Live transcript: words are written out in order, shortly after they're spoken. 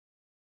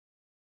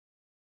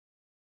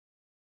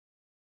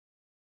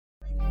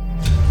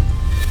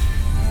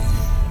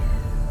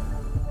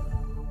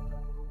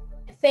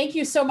Thank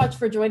you so much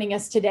for joining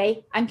us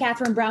today. I'm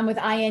Catherine Brown with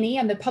INE.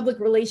 I'm the Public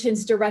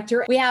Relations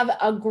Director. We have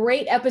a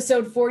great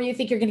episode for you. I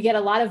think you're going to get a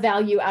lot of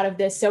value out of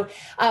this. So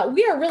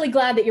we are really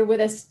glad that you're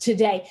with us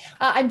today.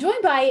 I'm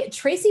joined by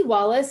Tracy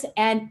Wallace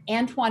and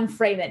Antoine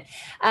Freeman.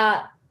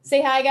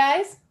 Say hi,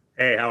 guys.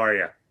 Hey, how are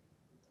you?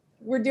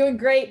 We're doing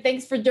great.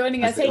 Thanks for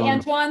joining us. Hey,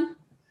 Antoine.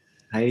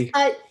 Hi.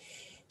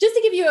 Just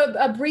to give you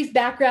a brief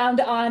background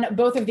on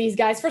both of these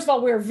guys. First of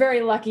all, we're very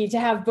lucky to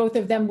have both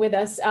of them with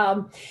us.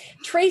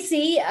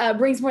 Tracy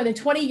brings more than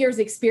 20 years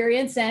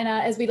experience. And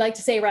as we like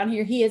to say around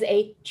here, he is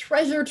a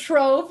treasure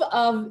trove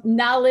of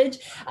knowledge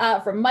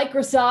from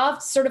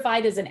Microsoft,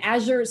 certified as an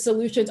Azure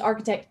Solutions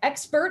Architect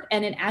Expert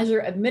and an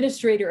Azure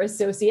Administrator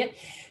Associate.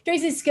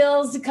 Tracy's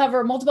skills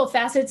cover multiple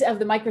facets of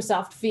the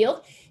Microsoft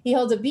field. He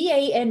holds a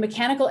BA in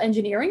mechanical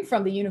engineering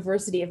from the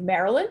University of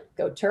Maryland,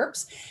 go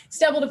Terps,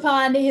 stumbled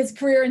upon his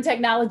career in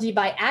technology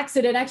by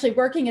accident, actually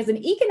working as an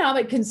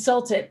economic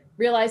consultant,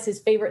 realized his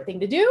favorite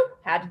thing to do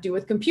had to do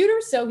with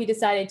computers. So he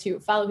decided to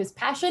follow his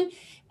passion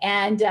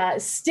and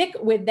stick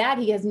with that.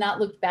 He has not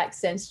looked back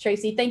since.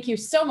 Tracy, thank you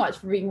so much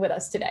for being with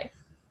us today.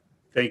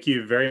 Thank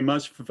you very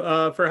much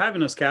for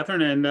having us,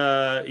 Catherine. And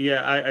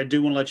I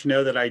do want to let you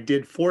know that I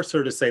did force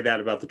her to say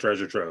that about the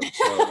treasure trove.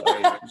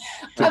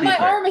 So, my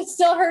arm is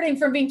still hurting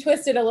from being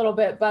twisted a little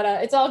bit, but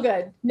it's all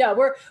good. No,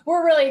 we're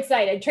really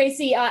excited.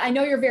 Tracy, I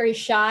know you're very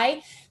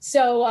shy.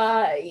 So,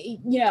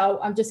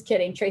 I'm just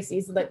kidding.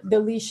 Tracy's the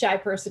least shy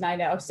person I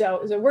know.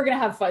 So we're going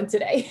to have fun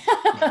today.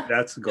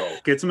 That's the goal.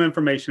 Get some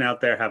information out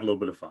there, have a little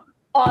bit of fun.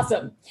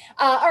 Awesome.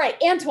 All right,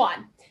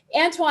 Antoine.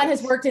 Antoine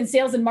has worked in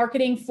sales and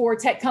marketing for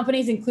tech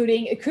companies,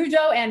 including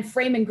Cujo and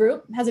Freeman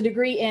Group, has a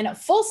degree in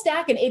full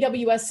stack and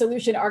AWS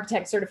solution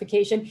architect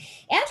certification.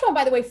 Antoine,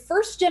 by the way,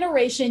 first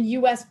generation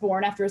US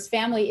born after his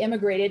family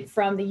immigrated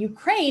from the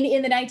Ukraine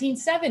in the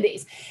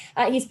 1970s.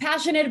 He's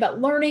passionate about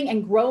learning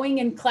and growing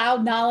in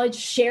cloud knowledge,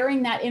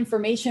 sharing that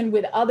information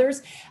with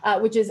others,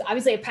 which is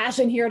obviously a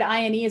passion here at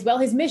INE as well.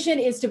 His mission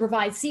is to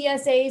provide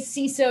CSAs,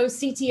 CISOs,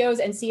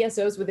 CTOs, and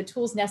CSOs with the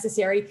tools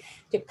necessary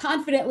to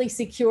confidently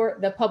secure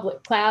the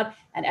public cloud,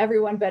 and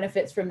everyone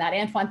benefits from that.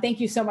 Antoine, thank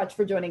you so much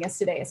for joining us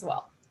today as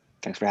well.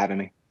 Thanks for having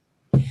me.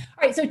 All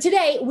right, so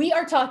today we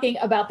are talking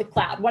about the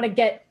cloud. Want to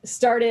get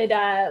started?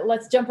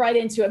 Let's jump right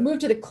into it. Move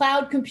to the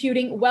cloud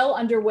computing, well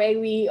underway.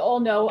 We all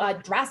know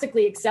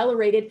drastically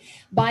accelerated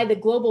by the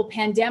global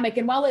pandemic.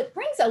 And while it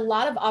brings a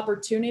lot of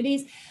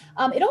opportunities,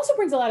 it also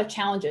brings a lot of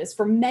challenges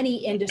for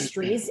many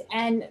industries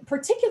and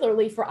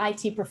particularly for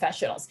IT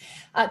professionals.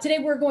 Today,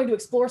 we're going to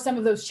explore some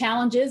of those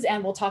challenges,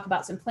 and we'll talk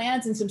about some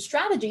plans and some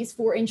strategies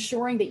for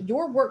ensuring that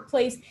your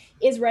workplace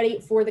is ready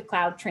for the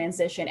cloud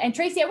transition. And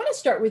Tracy, I want to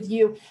start with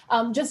you,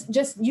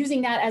 just using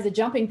that as a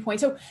jumping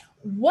point. So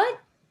what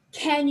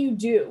can you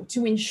do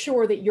to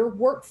ensure that your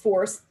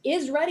workforce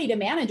is ready to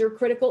manage your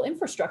critical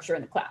infrastructure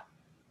in the cloud?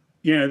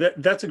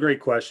 That's a great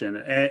question.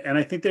 And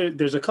I think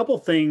there's a couple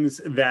things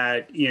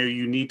that,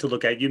 you need to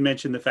look at. You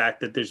mentioned the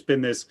fact that there's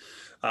been this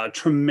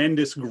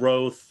tremendous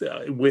growth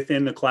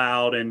within the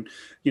cloud. And,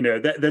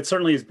 that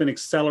certainly has been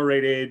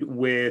accelerated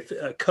with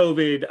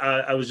COVID.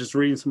 I was just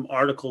reading some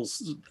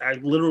articles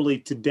literally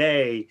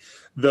today,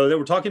 though, that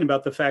were talking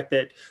about the fact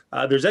that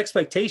there's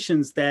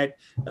expectations that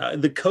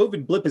the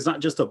COVID blip is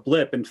not just a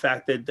blip. In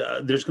fact,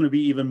 that there's going to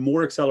be even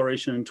more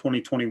acceleration in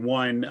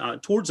 2021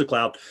 towards the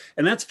cloud.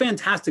 And that's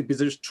fantastic because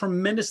there's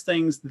tremendous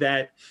things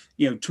that,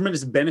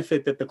 tremendous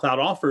benefit that the cloud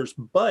offers.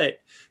 But,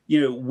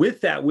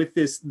 with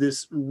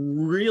this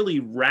really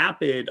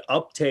rapid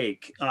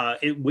uptake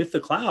with the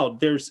cloud,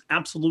 there's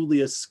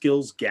absolutely a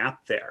skills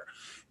gap there.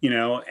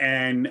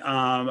 And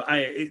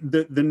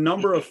the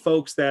number of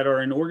folks that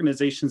are in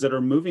organizations that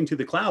are moving to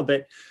the cloud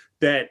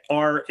that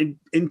are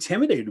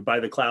intimidated by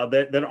the cloud,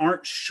 that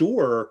aren't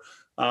sure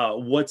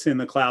what's in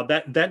the cloud,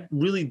 that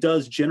really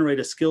does generate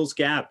a skills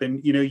gap.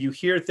 And you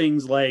hear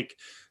things like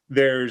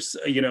there's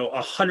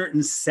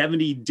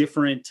 170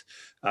 different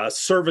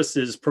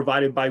services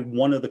provided by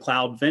one of the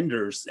cloud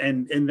vendors,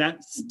 and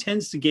that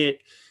tends to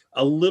get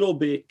a little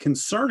bit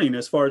concerning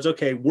as far as,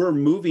 okay, we're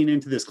moving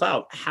into this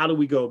cloud. How do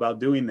we go about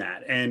doing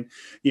that? And,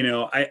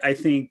 I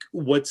think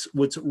what's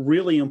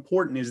really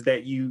important is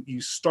that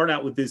you start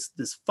out with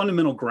this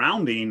fundamental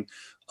grounding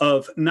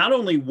of not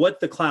only what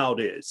the cloud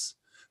is,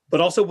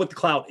 but also what the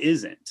cloud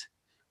isn't,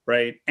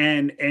 right?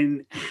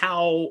 And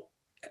how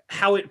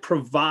it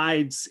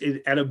provides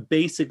it at a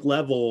basic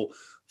level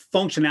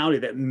functionality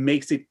that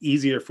makes it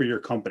easier for your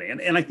company.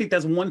 And I think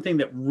that's one thing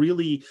that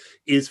really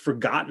is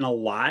forgotten a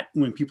lot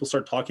when people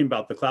start talking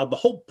about the cloud. The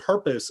whole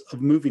purpose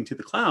of moving to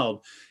the cloud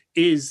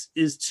is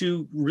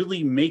to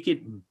really make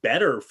it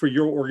better for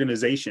your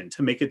organization,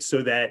 to make it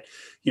so that,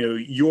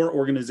 your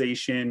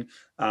organization,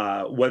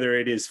 whether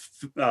it is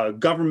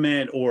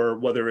government or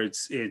whether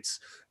it's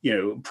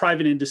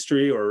private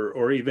industry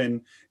or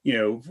even,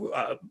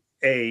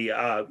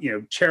 a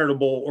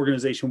charitable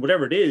organization,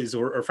 whatever it is,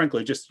 or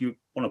frankly, just you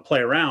want to play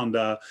around,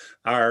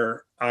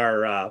 our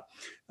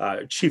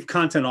chief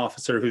content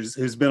officer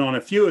who's been on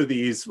a few of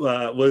these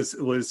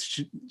was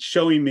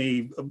showing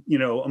me,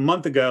 a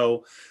month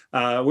ago,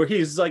 where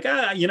he's like,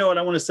 you know what,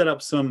 I want to set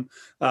up some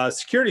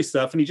security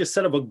stuff, and he just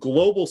set up a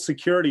global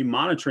security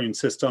monitoring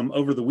system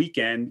over the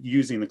weekend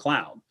using the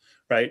cloud,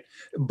 right?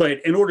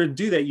 But in order to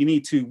do that, you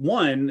need to,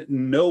 one,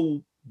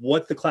 know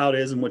what the cloud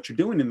is and what you're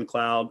doing in the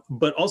cloud,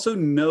 but also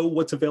know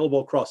what's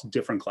available across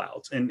different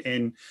clouds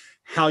and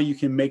how you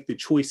can make the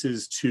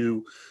choices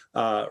to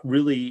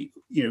really,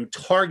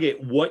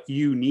 target what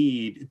you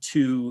need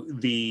to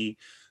the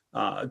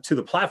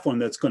platform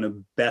that's going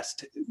to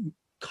best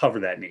cover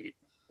that need.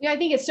 Yeah, I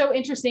think it's so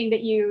interesting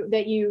that you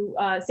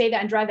say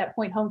that and drive that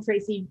point home,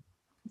 Tracy,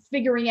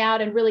 figuring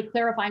out and really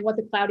clarifying what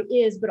the cloud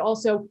is, but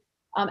also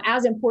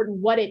as important,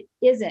 what it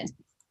isn't.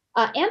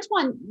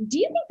 Antoine, do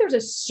you think there's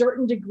a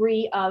certain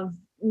degree of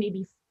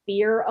maybe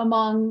fear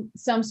among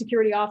some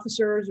security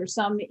officers or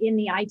some in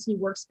the IT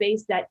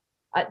workspace that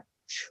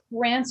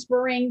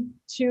transferring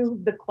to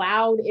the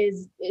cloud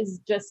is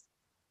just,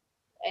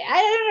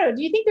 I don't know.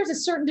 Do you think there's a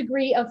certain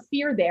degree of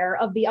fear there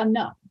of the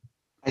unknown?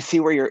 I see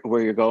where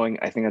you're going.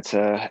 I think it's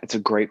a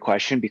great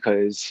question,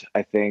 because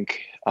I think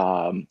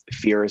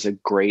fear is a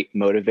great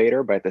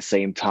motivator, but at the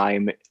same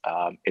time,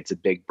 it's a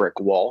big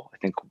brick wall. I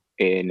think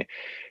in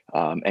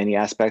any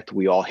aspect,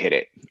 we all hit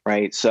it,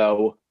 right?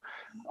 So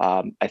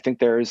I think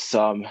there's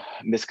some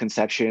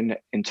misconception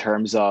in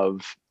terms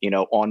of,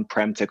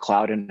 on-prem to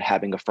cloud and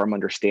having a firm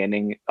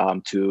understanding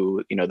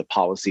to, the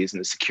policies and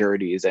the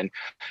securities. And,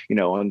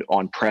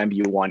 on-prem,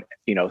 you want,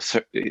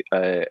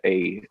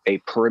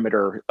 a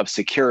perimeter of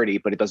security,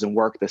 but it doesn't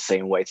work the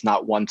same way. It's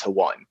not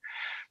one-to-one.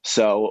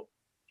 So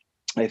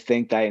I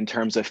think that in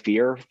terms of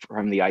fear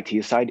from the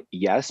IT side,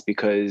 yes,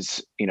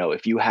 because,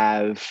 if you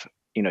have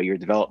your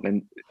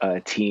development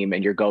team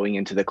and you're going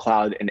into the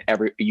cloud and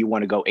you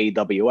want to go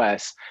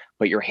AWS,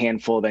 but your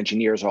handful of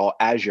engineers are all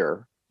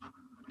Azure,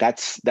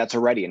 that's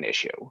already an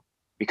issue,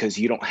 because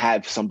you don't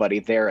have somebody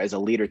there as a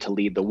leader to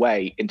lead the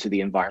way into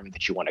the environment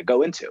that you want to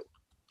go into,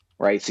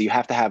 right? So you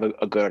have to have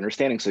a good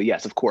understanding. So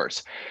yes, of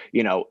course,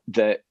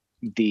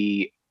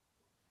 the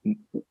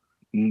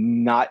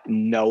not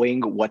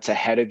knowing what's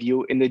ahead of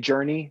you in the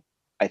journey,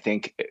 I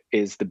think,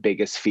 is the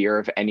biggest fear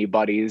of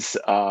anybody's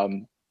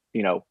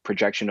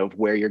projection of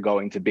where you're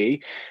going to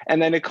be.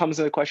 And then it comes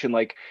to the question,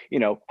 like,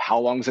 how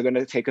long is it going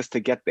to take us to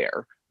get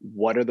there?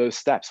 What are those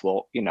steps?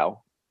 Well,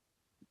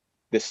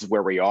 this is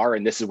where we are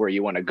and this is where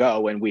you want to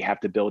go. And we have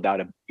to build out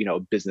a,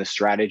 business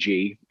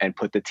strategy and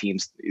put the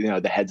teams,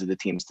 the heads of the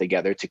teams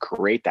together to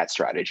create that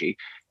strategy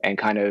and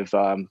kind of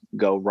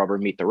go rubber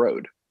meet the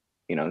road,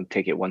 and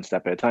take it one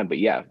step at a time. But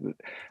yeah,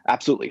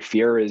 absolutely.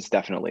 Fear is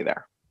definitely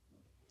there.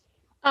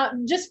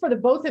 Just for the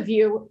both of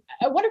you,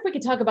 I wonder if we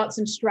could talk about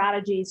some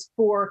strategies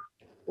for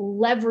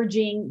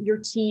leveraging your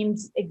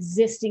team's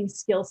existing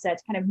skill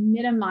sets, kind of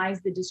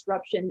minimize the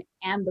disruption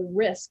and the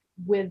risk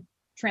with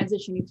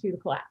transitioning to the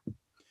cloud.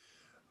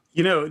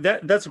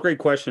 That's a great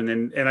question.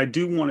 And I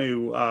do want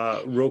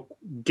to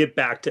get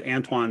back to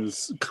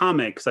Antoine's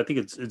comment, because I think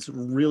it's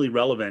really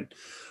relevant.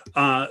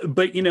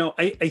 But,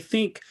 I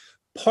think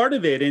part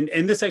of it,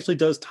 and this actually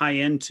does tie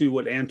into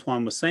what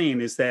Antoine was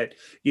saying, is that,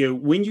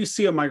 when you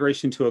see a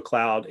migration to a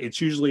cloud, it's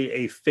usually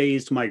a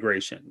phased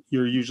migration.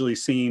 You're usually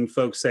seeing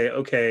folks say,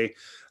 okay,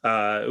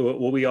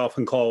 what we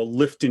often call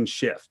lift and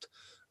shift,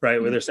 right?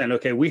 Mm-hmm. Where they're saying,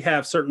 okay, we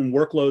have certain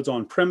workloads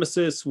on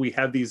premises. We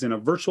have these in a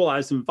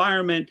virtualized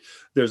environment.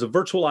 There's a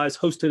virtualized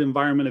hosted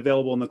environment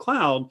available in the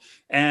cloud.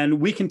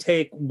 And we can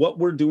take what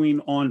we're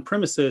doing on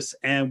premises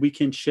and we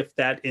can shift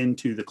that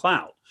into the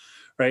cloud,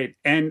 right?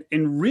 And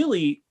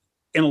really,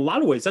 in a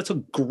lot of ways, that's a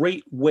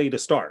great way to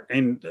start.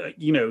 And,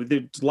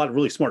 there's a lot of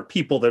really smart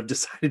people that have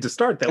decided to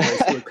start that way,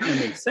 so it kind of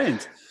makes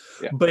sense.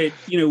 Yeah. But,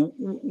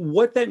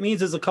 what that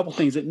means is a couple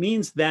things. It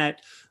means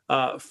that,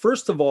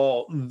 first of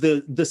all,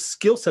 the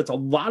skill sets, a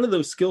lot of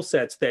those skill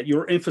sets that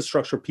your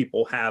infrastructure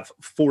people have,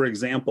 for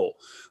example,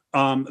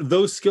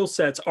 those skill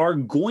sets are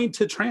going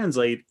to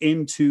translate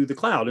into the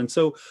cloud. And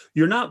so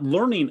you're not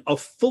learning a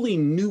fully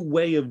new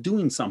way of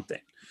doing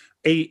something.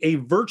 A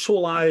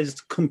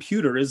virtualized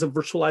computer is a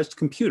virtualized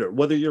computer,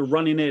 whether you're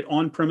running it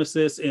on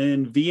premises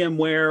in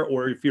VMware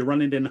or if you're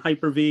running it in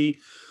Hyper-V,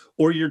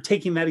 or you're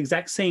taking that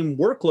exact same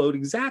workload,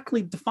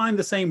 exactly defined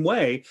the same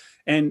way.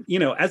 And,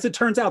 as it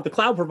turns out, the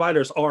cloud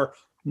providers are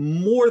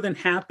more than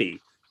happy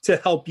to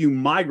help you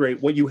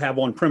migrate what you have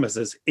on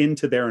premises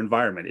into their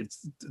environment.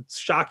 It's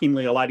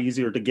shockingly a lot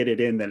easier to get it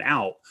in than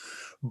out.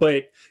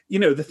 But,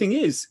 the thing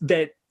is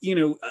that,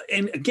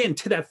 and again,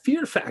 to that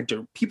fear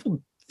factor,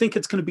 people think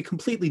it's going to be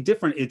completely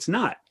different. It's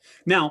not.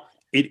 Now,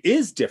 it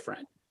is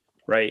different,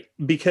 right?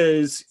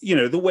 Because,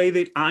 the way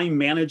that I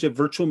manage a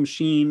virtual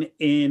machine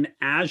in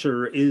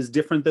Azure is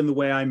different than the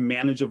way I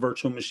manage a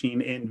virtual machine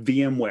in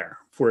VMware,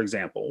 for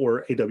example,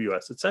 or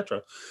AWS, et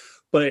cetera.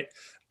 But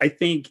I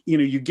think,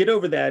 you get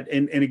over that.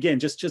 And again,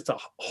 just to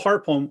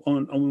harp on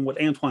what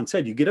Antoine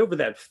said, you get over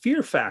that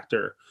fear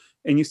factor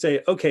and you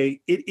say, okay,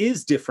 it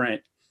is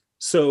different.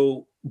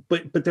 So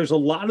but there's a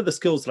lot of the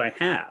skills that I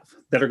have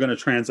that are going to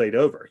translate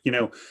over,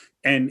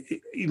 and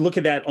you look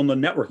at that on the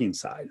networking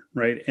side,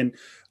 right? And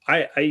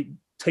I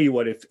tell you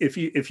what,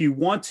 if you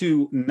want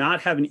to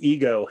not have an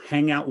ego,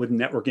 hang out with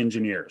network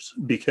engineers,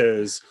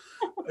 because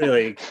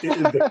like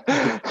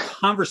the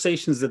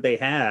conversations that they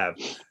have,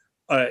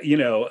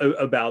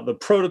 about the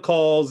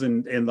protocols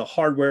and the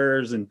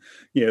hardwares and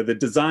the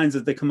designs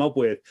that they come up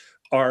with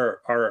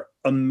are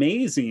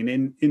amazing.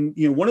 And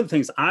one of the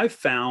things I've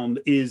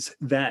found is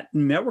that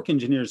network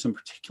engineers in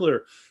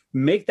particular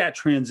make that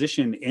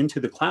transition into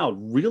the cloud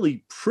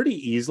really pretty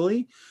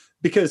easily,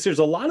 because there's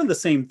a lot of the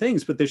same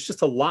things, but there's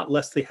just a lot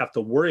less they have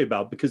to worry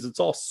about because it's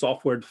all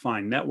software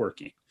defined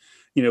networking,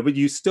 but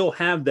you still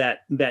have that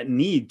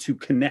need to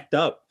connect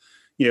up,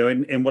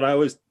 and what I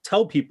always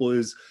tell people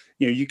is,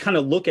 you kind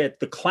of look at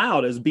the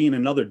cloud as being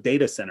another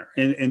data center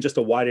and just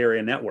a wide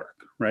area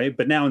network, right?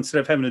 But now instead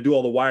of having to do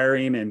all the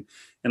wiring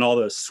and all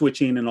the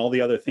switching and all the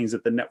other things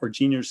that the network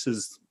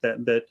geniuses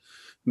that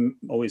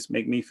always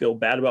make me feel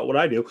bad about what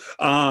I do,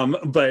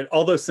 but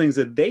all those things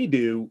that they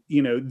do,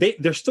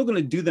 they're still going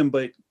to do them,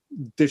 but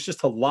there's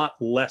just a lot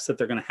less that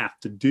they're going to have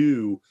to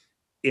do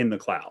in the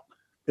cloud,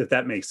 if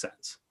that makes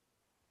sense.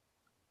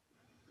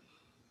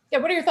 Yeah,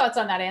 what are your thoughts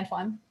on that,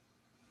 Antoine?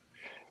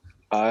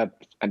 I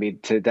mean,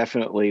 to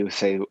definitely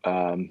say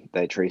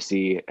that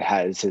Tracy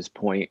has his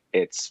point,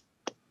 it's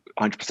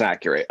 100%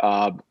 accurate.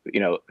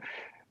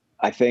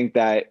 I think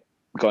that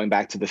going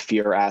back to the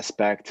fear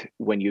aspect,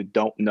 when you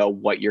don't know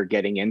what you're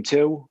getting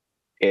into,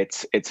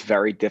 it's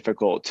very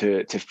difficult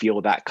to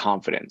feel that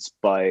confidence.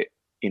 But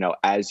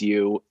as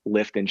you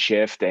lift and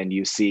shift and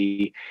you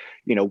see,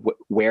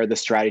 where the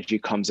strategy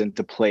comes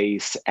into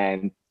place,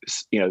 and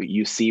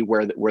you see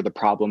where the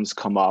problems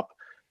come up,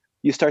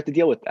 you start to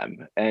deal with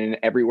them. And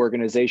every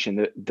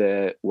organization,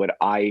 what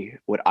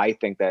I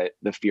think that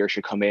the fear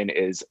should come in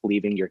is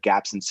leaving your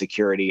gaps in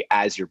security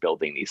as you're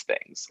building these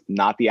things,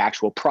 not the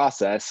actual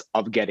process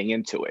of getting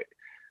into it.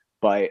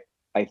 But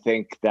I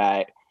think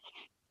that,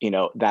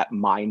 that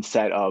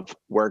mindset of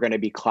we're going to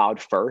be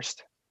cloud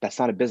first, that's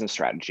not a business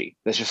strategy.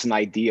 That's just an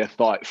idea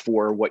thought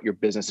for what your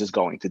business is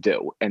going to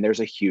do. And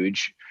there's a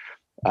huge,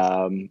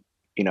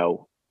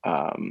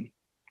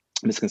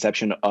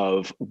 misconception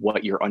of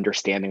what your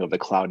understanding of the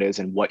cloud is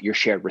and what your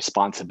shared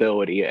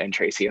responsibility. And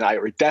Tracy and I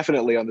were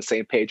definitely on the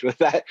same page with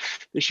that.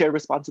 The shared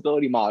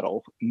responsibility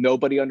model,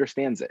 nobody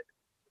understands it.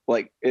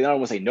 Like, I don't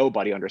want to say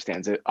nobody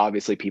understands it.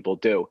 Obviously people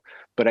do,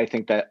 but I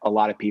think that a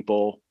lot of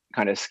people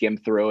kind of skim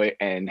through it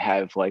and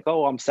have like,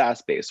 oh, I'm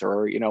SaaS based,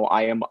 or,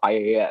 I am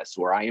IaaS,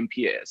 or I am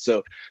PaaS.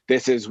 So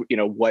this is,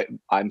 what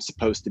I'm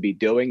supposed to be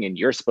doing, and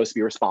you're supposed to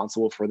be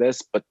responsible for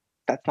this, but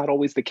that's not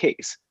always the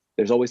case.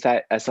 There's always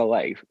that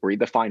SLA, read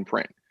the fine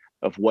print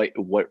of what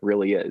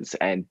really is.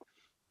 And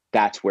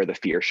that's where the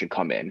fear should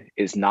come in,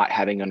 is not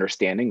having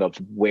understanding of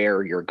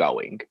where you're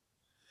going.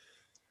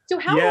 So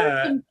how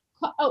often,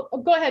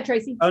 go ahead,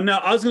 Tracy. Oh, no,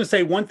 I was going to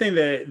say one thing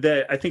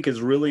that I think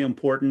is really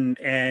important.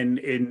 And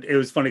it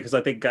was funny because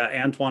I think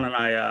Antoine and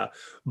I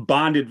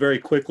bonded very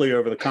quickly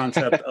over the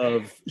concept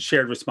of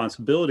shared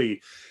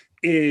responsibility,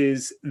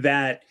 is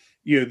that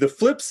the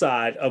flip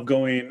side of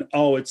going,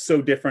 oh, it's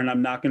so different,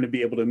 I'm not going to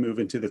be able to move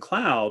into the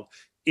cloud,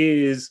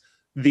 is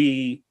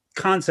the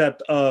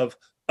concept of,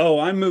 oh,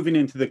 I'm moving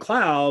into the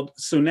cloud,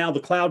 so now the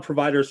cloud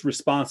provider is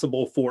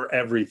responsible for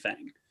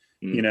everything,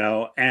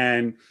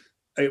 and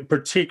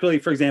particularly,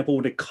 for example,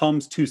 when it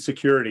comes to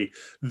security,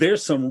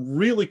 there's some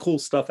really cool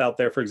stuff out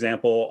there, for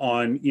example,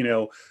 on,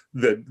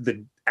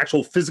 the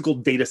actual physical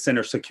data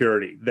center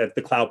security that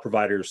the cloud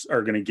providers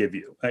are going to give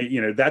you.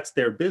 That's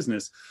their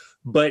business.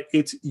 But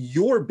it's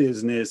your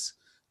business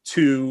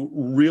to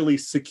really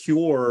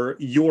secure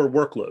your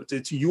workloads.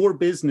 It's your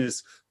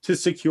business to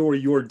secure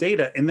your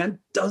data. And that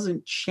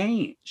doesn't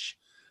change,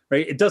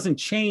 right? It doesn't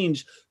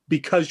change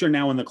because you're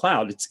now in the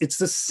cloud. It's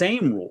the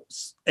same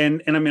rules.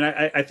 And I mean,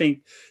 I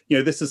think,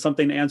 this is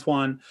something,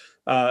 Antoine,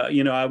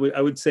 I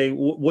would say,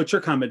 what's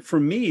your comment? For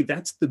me,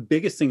 that's the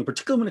biggest thing,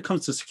 particularly when it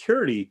comes to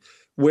security,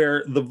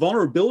 where the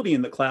vulnerability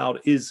in the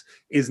cloud is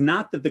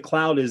not that the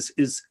cloud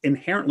is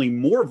inherently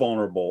more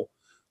vulnerable,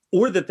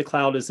 or that the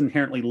cloud is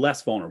inherently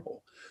less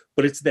vulnerable,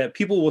 but it's that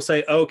people will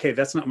say, oh, okay,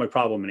 that's not my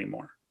problem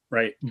anymore,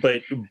 right?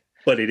 But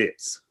it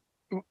is.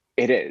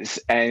 It is.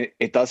 And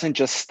it doesn't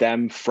just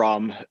stem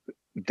from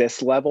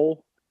this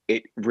level.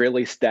 It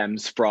really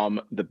stems from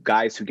the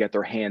guys who get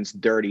their hands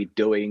dirty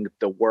doing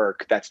the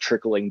work that's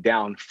trickling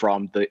down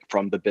from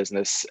the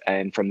business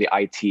and from the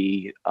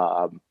IT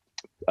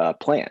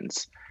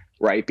plans,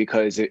 right?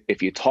 Because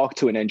if you talk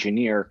to an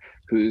engineer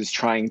who's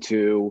trying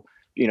to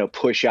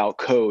push out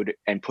code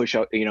and push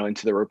out,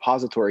 into the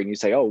repository, and you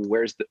say, oh,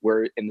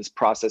 where in this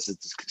process is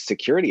the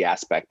security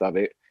aspect of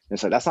it? And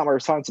so that's not my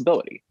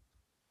responsibility.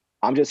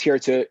 I'm just here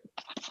to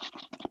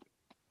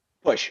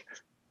push,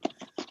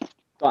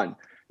 done,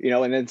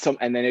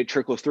 and then it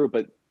trickles through.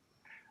 But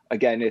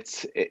again,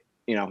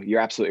 you're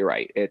absolutely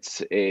right.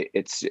 It's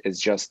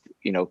just,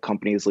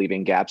 companies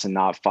leaving gaps and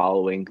not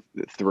following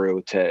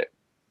through to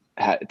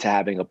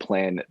having a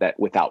plan that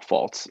without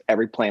faults.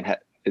 Every plan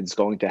is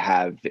going to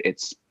have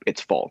its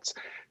its faults.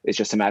 It's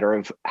just a matter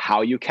of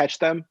how you catch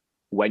them,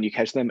 when you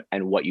catch them,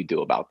 and what you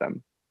do about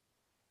them.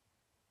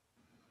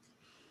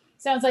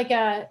 Sounds like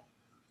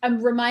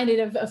I'm reminded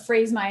of a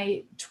phrase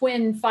my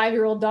twin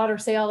 5-year-old daughter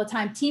say all the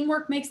time: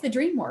 teamwork makes the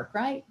dream work,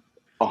 right?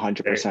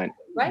 100%.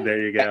 Right.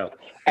 There you go.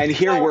 And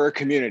here we're a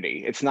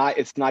community. It's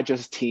not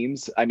just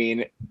teams. I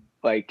mean,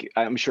 like,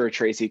 I'm sure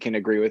Tracy can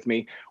agree with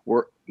me.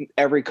 We're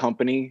every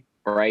company,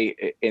 right?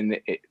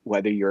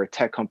 Whether you're a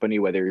tech company,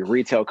 whether you're a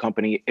retail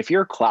company, if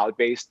you're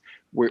cloud-based,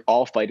 we're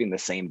all fighting the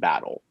same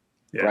battle,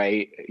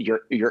 right?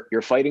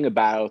 You're fighting a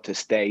battle to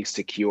stay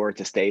secure,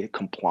 to stay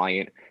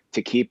compliant,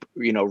 to keep,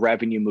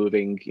 revenue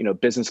moving,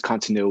 business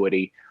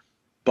continuity.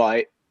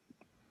 But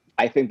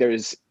I think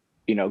there's,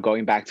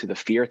 going back to the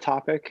fear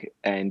topic,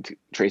 and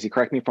Tracy,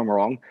 correct me if I'm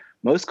wrong,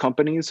 most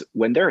companies,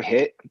 when they're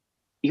hit,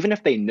 even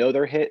if they know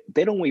they're hit,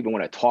 they don't even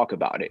want to talk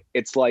about it.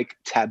 It's like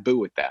taboo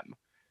with them.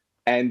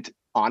 And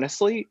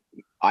honestly,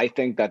 I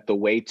think that the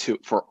way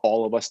for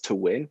all of us to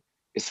win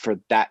is for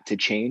that to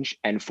change,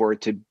 and for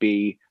it to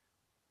be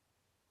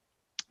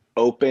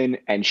open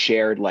and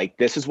shared. Like,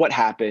 this is what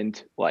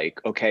happened. Like,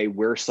 okay,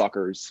 we're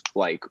suckers.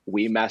 Like,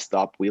 we messed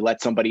up. We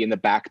let somebody in the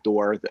back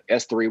door. The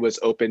S3 was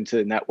open to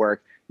the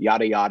network,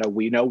 yada, yada.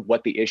 We know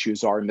what the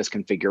issues are and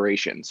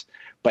misconfigurations,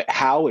 but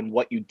how and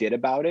what you did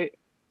about it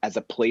as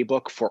a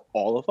playbook for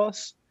all of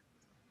us,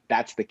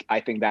 I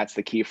think that's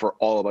the key for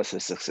all of us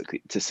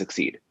to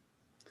succeed.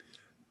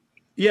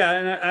 Yeah,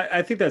 and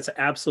I think that's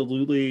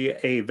absolutely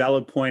a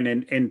valid point,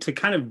 and to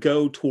kind of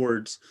go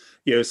towards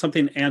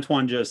something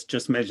Antoine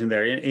just mentioned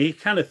there, and he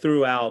kind of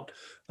threw out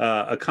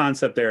a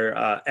concept there,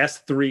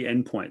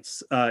 S3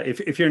 endpoints.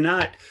 If you're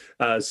not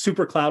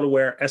super cloud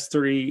aware,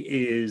 S3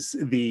 is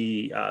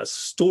the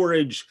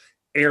storage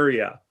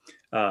area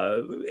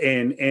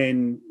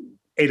in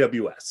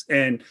AWS,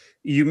 and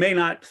you may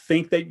not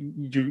think that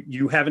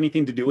you have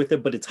anything to do with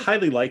it, but it's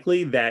highly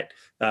likely that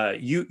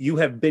you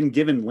have been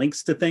given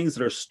links to things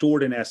that are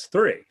stored in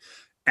S3.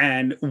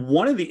 And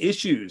one of the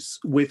issues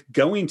with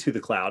going to the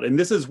cloud, and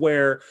this is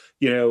where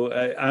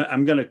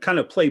I'm going to kind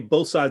of play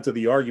both sides of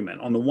the argument.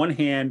 On the one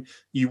hand,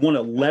 you want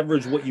to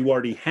leverage what you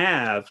already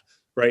have,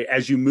 right,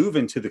 as you move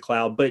into the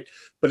cloud. But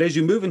as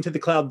you move into the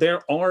cloud,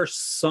 there are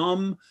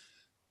some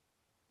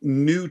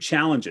new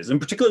challenges,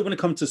 and particularly when it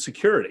comes to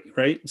security,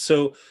 right?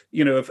 So,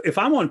 if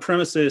I'm on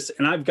premises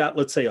and I've got,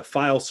 let's say, a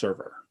file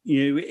server,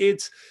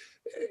 it's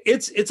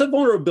a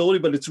vulnerability,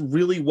 but it's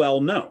really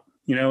well known.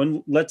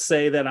 And let's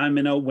say that I'm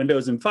in a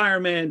Windows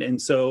environment, and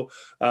so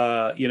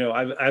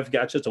I've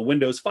got just a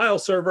Windows file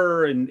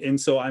server, and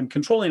so I'm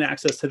controlling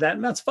access to that,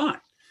 and that's fine,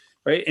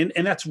 right?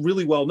 And that's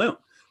really well known.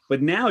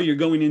 But now you're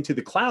going into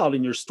the cloud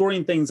and you're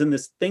storing things in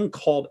this thing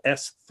called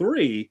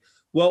S3.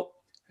 Well,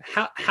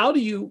 how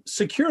do you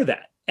secure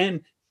that?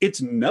 And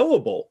it's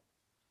knowable,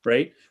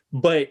 right?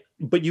 But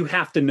you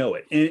have to know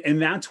it,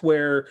 and that's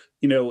where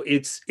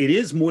it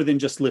is more than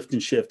just lift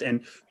and shift.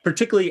 And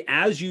particularly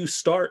as you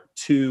start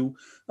to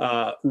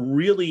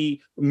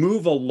really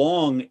move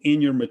along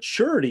in your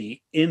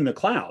maturity in the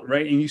cloud,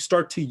 right? And you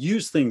start to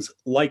use things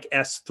like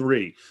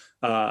S3,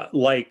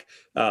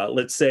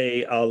 let's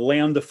say a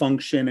Lambda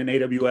function in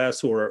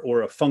AWS,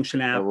 or a function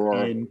app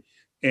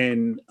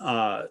in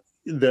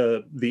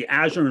the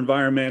Azure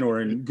environment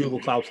or in Google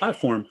Cloud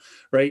Platform.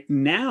 Right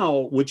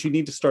now, what you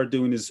need to start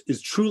doing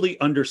is truly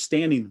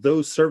understanding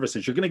those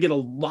services. You're going to get a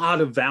lot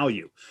of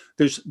value.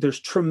 There's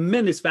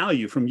tremendous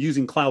value from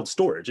using cloud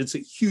storage. It's a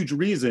huge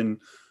reason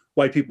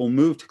why people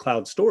move to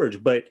cloud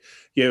storage. But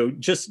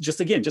just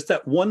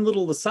that one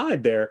little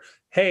aside there.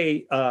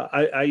 Hey,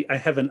 I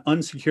have an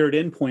unsecured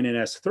endpoint in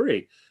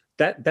S3.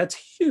 That's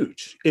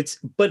huge.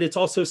 But it's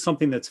also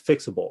something that's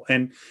fixable,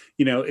 and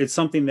it's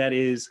something that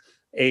is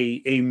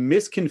a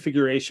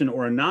misconfiguration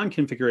or a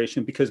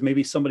non-configuration because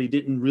maybe somebody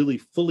didn't really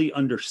fully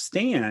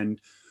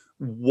understand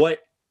what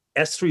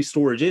S3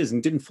 storage is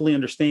and didn't fully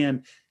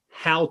understand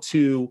how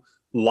to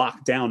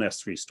lock down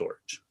S3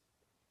 storage.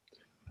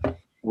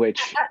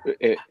 Which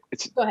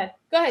it's go ahead.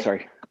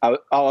 Sorry, I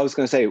was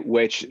going to say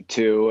which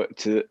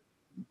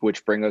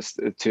bring us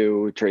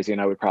to Tracy and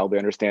I would probably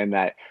understand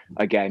that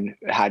again.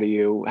 How do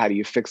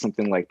you fix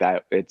something like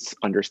that? It's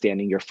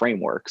understanding your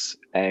frameworks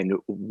and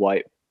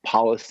what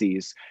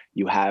policies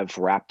you have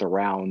wrapped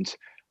around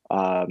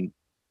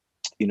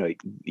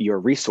your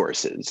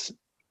resources,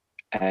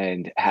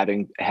 and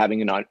having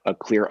a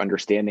clear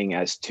understanding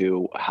as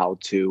to how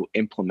to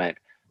implement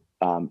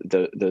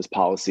those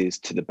policies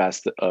to the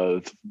best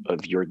of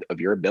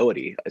your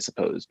ability, I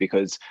suppose,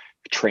 because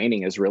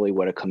training is really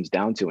what it comes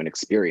down to, and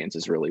experience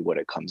is really what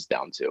it comes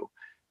down to.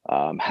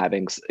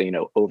 Having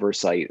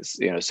oversight,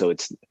 so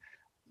it's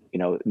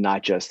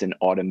not just an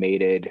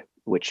automated,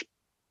 which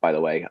by the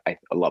way, I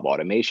love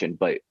automation,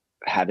 but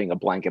having a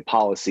blanket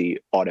policy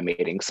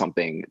automating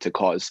something to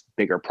cause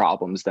bigger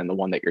problems than the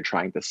one that you're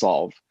trying to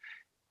solve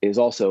is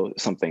also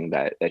something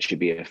that should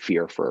be a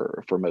fear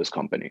for most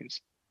companies.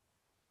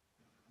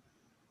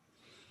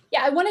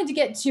 Yeah, I wanted to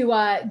get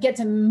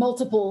to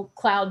multiple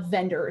cloud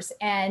vendors,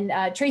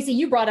 and Tracy,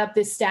 you brought up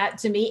this stat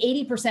to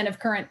me: 80% of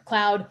current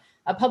cloud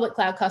public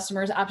cloud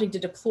customers opting to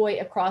deploy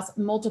across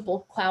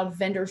multiple cloud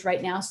vendors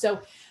right now.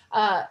 So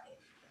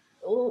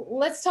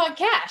let's talk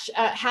cash.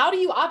 How do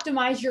you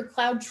optimize your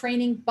cloud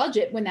training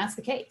budget when that's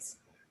the case?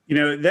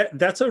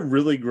 That's a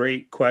really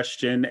great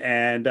question,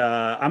 and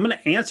I'm going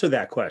to answer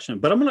that question.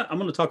 But I'm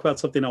going to talk about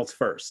something else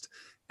first.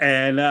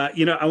 And I'm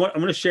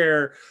going to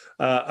share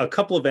a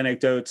couple of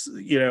anecdotes.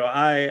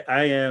 I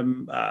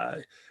am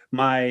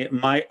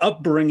my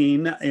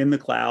upbringing in the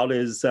cloud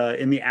is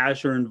in the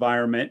Azure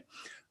environment.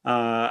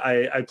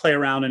 I play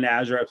around in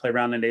Azure, I play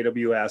around in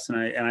AWS,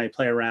 and I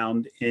play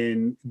around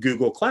in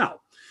Google Cloud.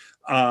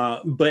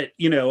 But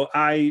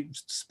I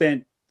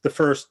spent the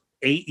first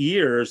 8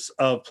 years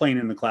of playing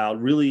in the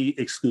cloud really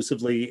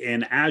exclusively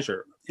in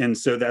Azure. And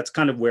so that's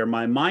kind of where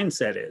my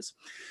mindset is.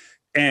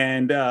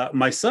 And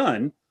my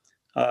son,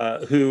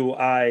 who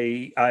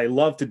I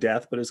love to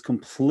death, but is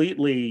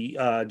completely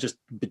just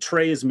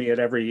betrays me at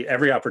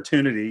every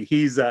opportunity.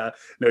 He's no,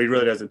 he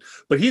really doesn't.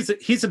 But he's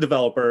a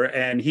developer,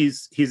 and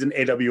he's an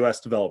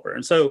AWS developer,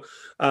 and so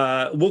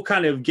we'll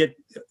kind of get,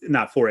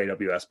 not for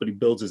AWS, but he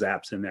builds his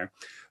apps in there.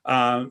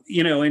 And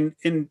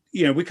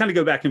we kind of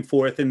go back and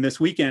forth. And this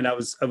weekend, I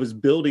was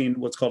building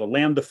what's called a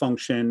Lambda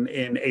function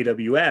in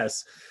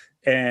AWS,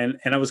 and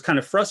I was kind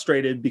of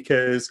frustrated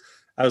because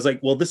I was like,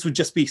 well, this would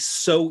just be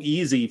so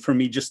easy for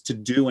me just to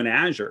do in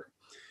Azure.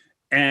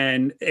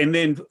 And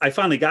then I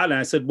finally got it, and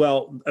I said,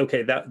 well,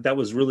 okay, that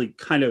was really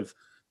kind of,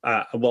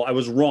 I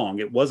was wrong.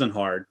 It wasn't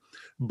hard,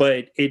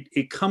 but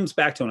it comes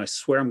back to, and I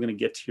swear I'm going to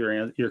get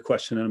to your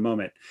question in a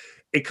moment.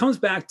 It comes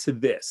back to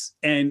this.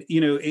 And,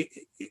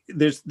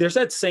 there's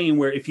that saying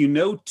where if you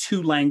know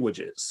 2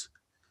 languages,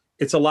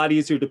 it's a lot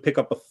easier to pick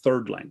up a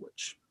 3rd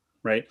language,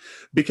 right?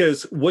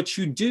 Because what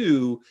you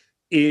do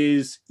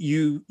is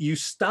you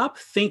stop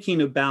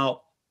thinking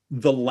about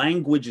the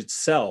language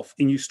itself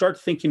and you start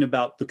thinking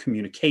about the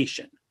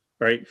communication,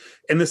 right?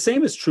 And the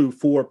same is true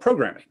for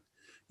programming.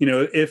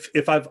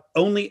 If I've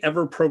only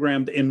ever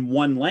programmed in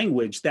one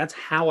language, that's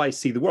how I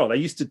see the world. I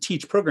used to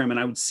teach programming, and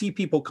I would see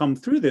people come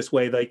through this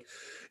way, like,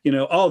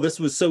 oh, this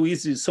was so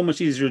easy, so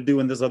much easier to do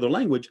in this other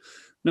language.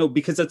 No,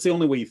 because that's the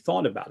only way you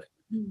thought about it.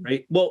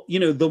 Right. Well,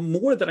 the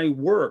more that I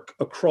work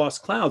across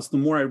clouds, the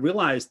more I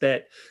realize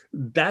that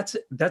that's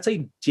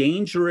a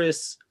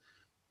dangerous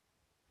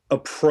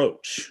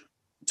approach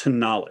to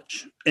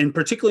knowledge. And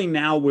particularly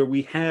now where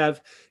we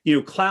have,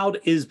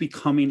 cloud is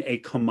becoming a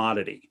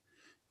commodity.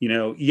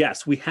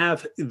 Yes,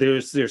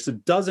 there's a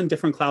dozen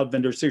different cloud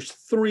vendors. There's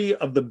 3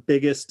 of the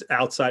biggest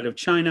outside of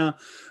China,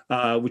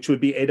 which would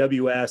be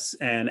AWS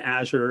and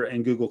Azure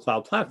and Google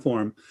Cloud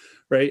Platform.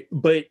 Right.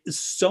 But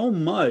so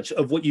much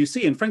of what you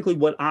see, and frankly,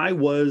 what I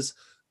was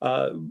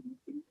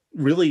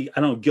really,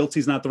 I don't know, guilty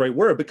is not the right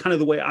word, but kind of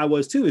the way I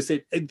was too, is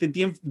that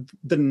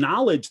the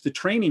knowledge, the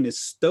training is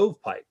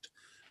stovepiped,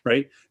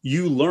 right?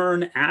 You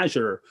learn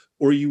Azure,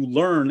 or you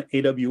learn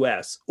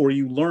AWS, or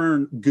you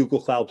learn Google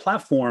Cloud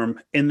Platform.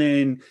 And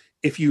then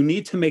if you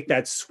need to make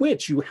that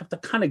switch, you have to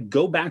kind of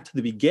go back to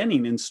the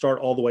beginning and start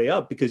all the way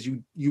up, because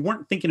you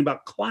weren't thinking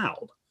about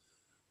cloud.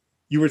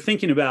 You were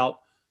thinking about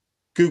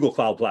Google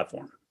Cloud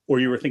Platform, or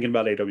you were thinking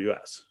about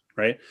AWS,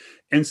 right?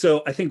 And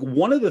so I think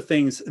one of the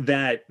things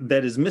that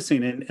is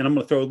missing, and I'm going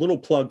to throw a little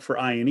plug for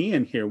I&E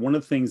in here, one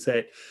of the things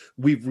that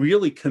we've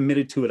really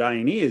committed to at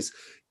I&E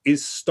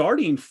is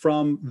starting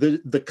from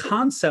the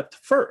concept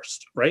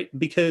first, right?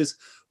 Because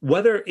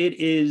whether it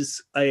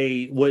is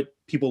what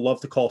people love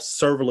to call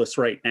serverless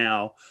right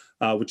now,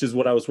 which is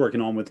what I was working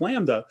on with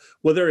Lambda,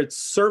 whether it's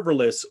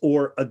serverless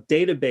or a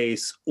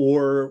database,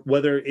 or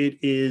whether it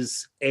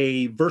is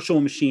a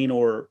virtual machine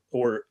or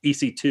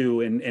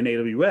EC2 in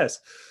AWS,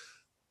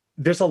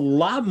 there's a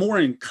lot more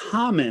in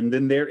common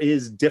than there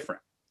is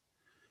different.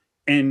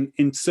 And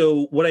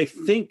so what I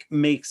think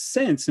makes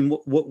sense, and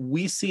what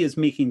we see as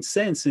making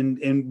sense,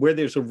 and where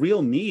there's a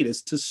real need,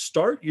 is to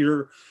start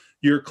your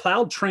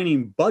cloud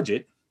training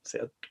budget.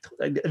 So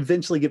I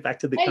eventually get back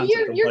to the concept.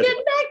 You're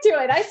getting back to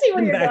it. I see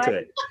where you're back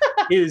going.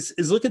 To it.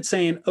 is look at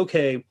saying,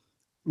 okay,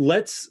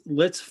 let's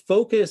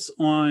focus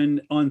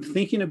on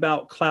thinking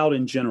about cloud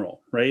in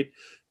general, right?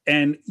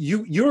 And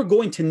you're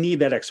going to need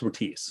that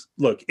expertise.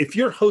 Look, if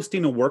you're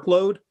hosting a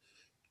workload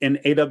in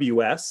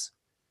AWS,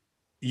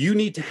 you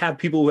need to have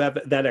people who have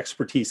that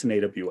expertise in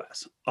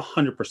AWS,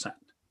 100%,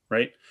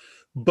 right?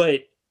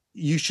 But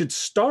you should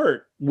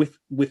start with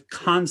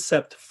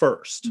concept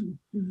first.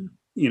 Mm-hmm.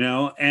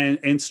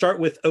 And start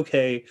with,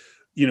 okay,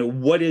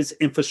 what is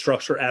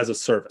infrastructure as a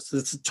service?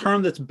 It's a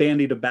term that's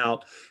bandied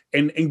about,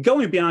 and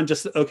going beyond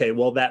just, okay,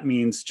 well, that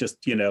means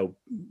just,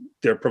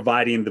 they're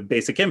providing the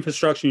basic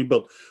infrastructure you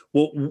build.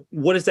 Well,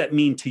 what does that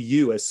mean to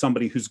you as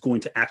somebody who's going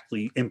to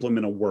actually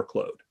implement a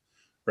workload,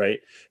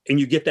 right? And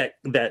you get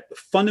that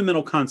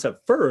fundamental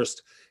concept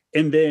first,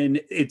 and then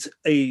it's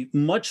a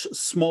much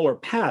smaller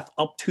path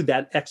up to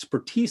that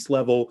expertise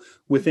level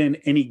within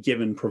any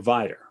given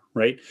provider.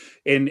 Right.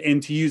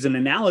 And to use an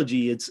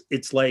analogy,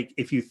 it's like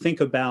if you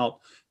think about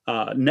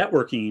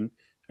networking,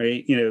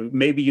 right?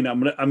 Maybe,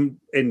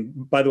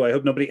 and by the way, I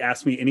hope nobody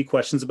asks me any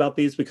questions about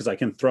these because I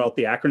can throw out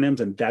the acronyms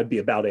and that'd be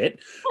about it.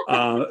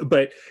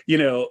 But,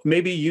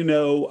 maybe,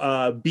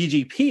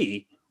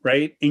 BGP,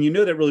 right? And you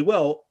know that really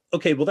well.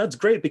 Okay, well, that's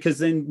great, because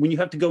then when you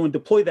have to go and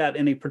deploy that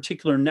in a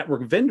particular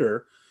network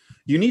vendor,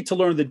 you need to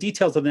learn the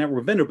details of the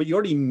network vendor, but you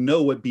already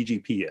know what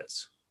BGP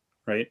is,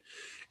 right?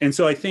 And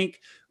so I think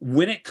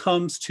when it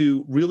comes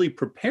to really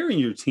preparing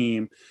your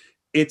team,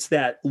 it's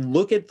that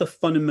look at the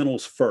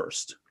fundamentals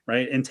first,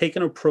 right? And take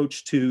an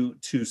approach to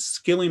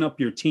skilling up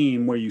your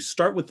team where you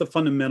start with the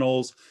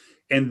fundamentals,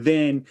 and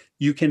then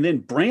you can then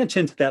branch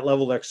into that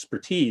level of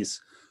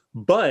expertise,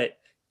 but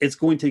it's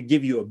going to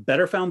give you a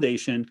better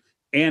foundation.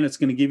 And it's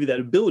going to give you that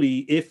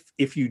ability,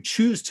 if you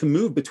choose to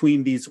move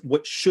between these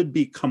what should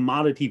be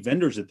commodity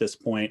vendors at this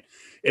point,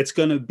 it's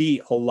going to be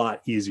a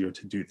lot easier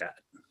to do that.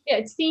 Yeah,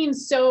 it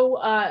seems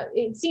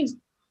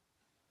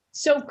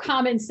so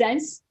common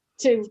sense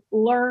to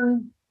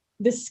learn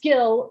the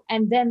skill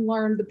and then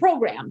learn the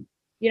program,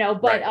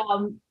 but right.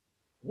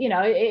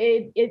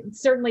 It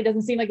certainly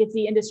doesn't seem like it's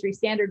the industry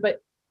standard.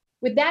 But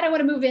with that, I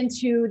want to move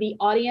into the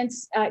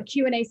audience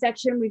Q&A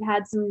section. We've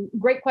had some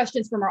great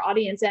questions from our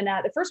audience, and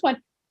the first one,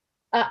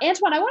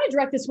 Antoine, I want to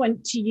direct this one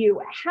to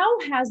you. How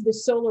has the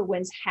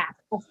SolarWinds hack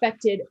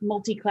affected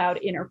multi-cloud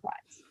enterprise?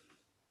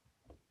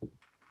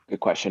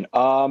 Good question.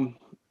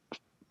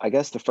 I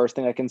guess the first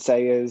thing I can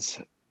say is,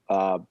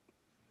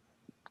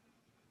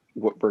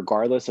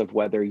 regardless of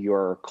whether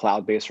you're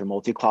cloud-based or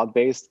multi-cloud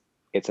based,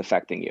 it's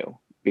affecting you,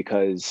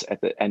 because at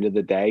the end of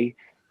the day,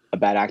 a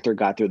bad actor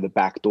got through the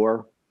back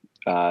door.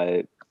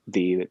 Infected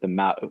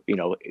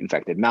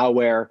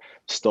malware,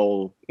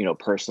 stole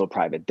personal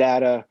private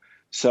data.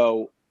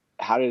 So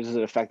how does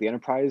it affect the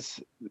enterprise?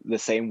 The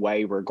same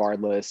way,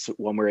 regardless,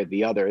 one way or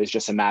the other. It's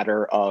just a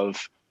matter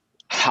of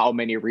how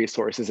many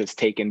resources it's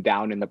taken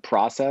down in the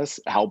process,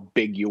 how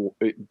big your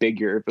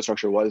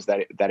infrastructure was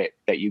that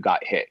you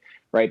got hit,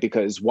 right?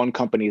 Because one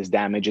company's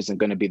damage isn't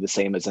going to be the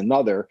same as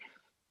another.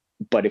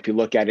 But if you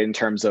look at it in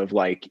terms of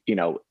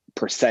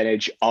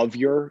percentage of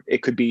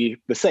it could be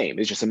the same.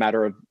 It's just a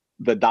matter of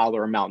the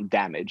dollar amount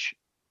damage.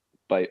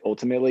 But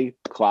ultimately,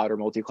 cloud or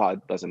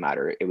multi-cloud doesn't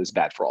matter. It was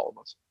bad for all of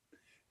us.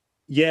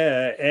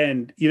 Yeah,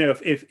 and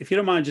if you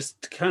don't mind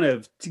just kind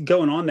of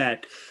going on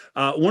that,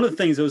 one of the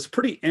things that was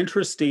pretty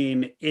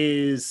interesting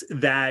is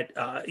that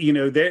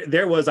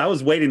there was, I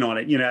was waiting on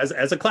it,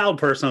 as a cloud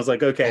person, I was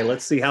like, okay,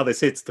 let's see how this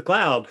hits the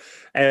cloud,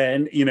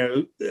 and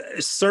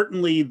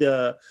certainly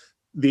the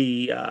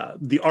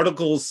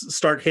articles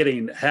start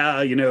hitting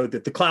how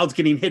that the cloud's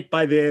getting hit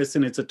by this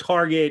and it's a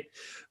target.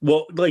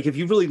 Well, if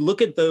you really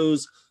look at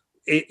those,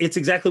 it's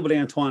exactly what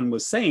Antoine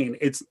was saying.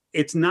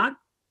 It's not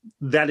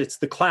that it's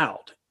the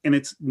cloud. And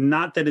it's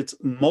not that it's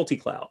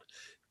multi-cloud.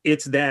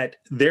 It's that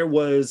there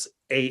was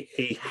a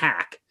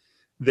hack.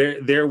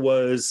 There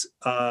was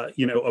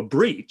a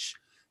breach.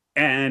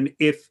 And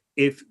if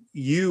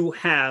you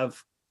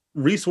have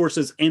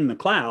resources in the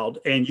cloud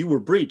and you were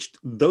breached,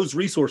 those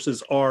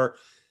resources are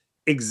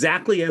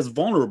exactly as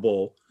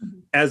vulnerable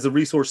as the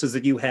resources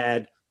that you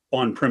had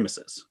on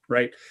premises,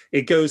 right?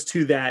 It goes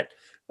to that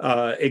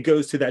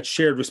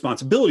shared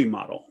responsibility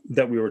model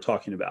that we were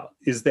talking about,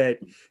 is that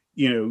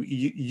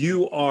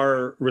you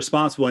are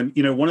responsible. And,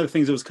 one of the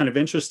things that was kind of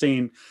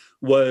interesting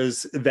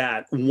was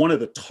that one of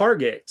the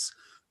targets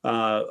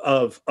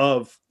of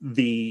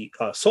the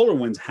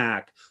SolarWinds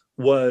hack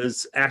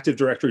was Active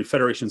Directory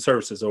Federation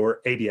Services,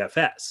 or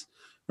ADFS,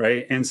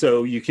 right? And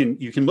so you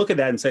can look at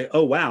that and say,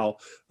 oh, wow,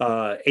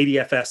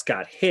 ADFS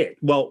got hit.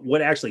 Well,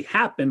 what actually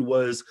happened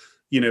was,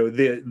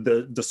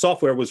 the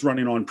software was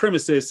running on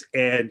premises,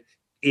 and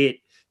it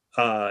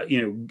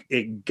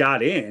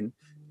got in,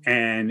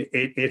 and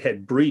it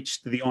had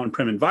breached the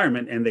on-prem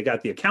environment, and they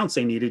got the accounts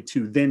they needed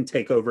to then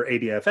take over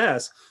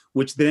ADFS,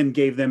 which then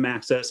gave them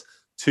access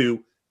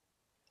to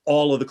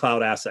all of the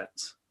cloud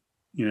assets,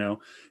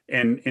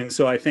 and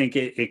so I think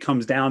it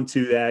comes down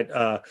to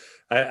that.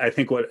 I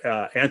think what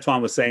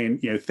Antoine was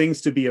saying,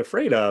 things to be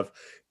afraid of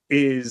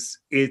is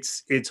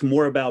it's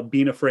more about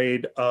being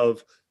afraid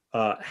of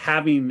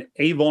having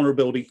a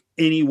vulnerability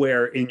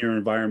anywhere in your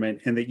environment,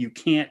 and that you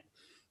can't,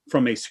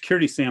 from a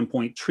security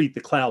standpoint, treat the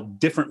cloud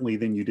differently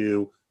than you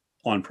do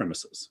on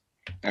premises.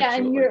 Yeah,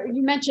 and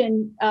you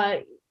mentioned,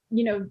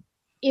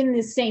 in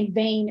the same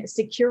vein,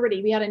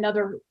 security. We had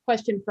another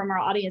question from our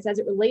audience as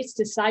it relates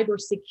to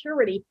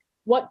cybersecurity.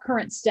 What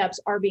current steps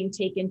are being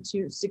taken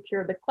to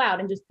secure the cloud?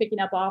 And just picking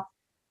up off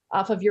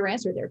of your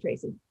answer there,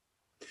 Tracy.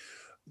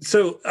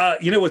 So,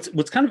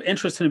 what's kind of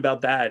interesting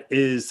about that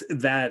is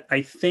that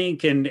I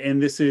think,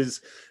 and this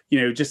is,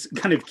 just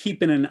kind of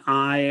keeping an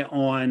eye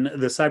on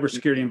the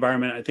cybersecurity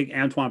environment. I think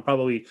Antoine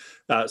probably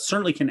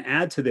certainly can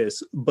add to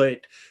this,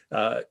 but,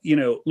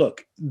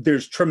 look,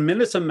 there's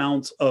tremendous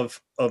amounts of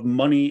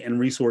money and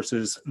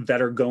resources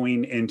that are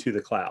going into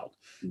the cloud.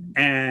 Mm-hmm.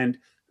 And,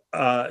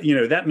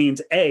 that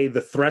means,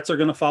 the threats are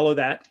going to follow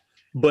that,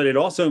 but it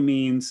also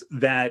means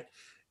that,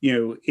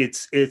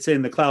 it's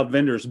in the cloud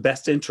vendor's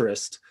best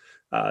interest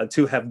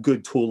to have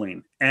good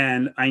tooling.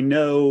 And I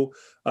know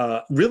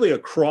really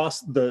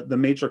across the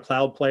major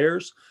cloud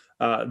players,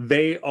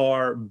 they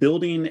are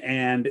building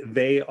and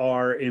they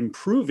are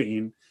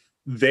improving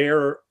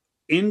their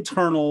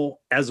internal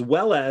as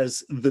well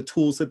as the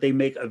tools that they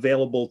make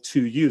available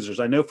to users.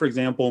 I know, for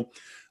example,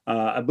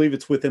 I believe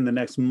it's within the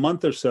next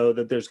month or so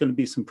that there's going to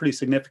be some pretty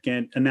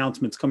significant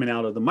announcements coming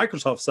out of the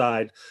Microsoft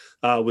side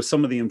with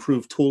some of the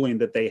improved tooling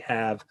that they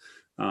have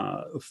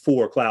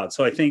for cloud.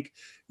 So I think,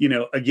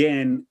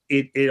 again,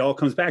 it all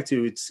comes back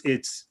to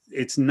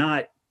it's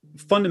not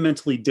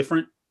fundamentally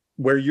different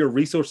where your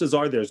resources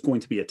are. There's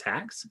going to be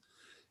attacks.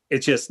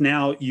 It's just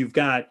now you've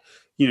got,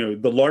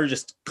 the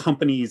largest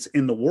companies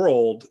in the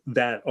world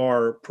that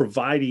are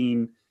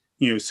providing,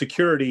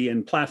 security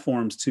and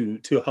platforms to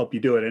help you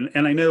do it.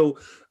 And I know,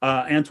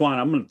 Antoine,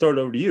 I'm going to throw it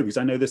over to you because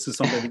I know this is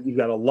something that you've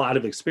got a lot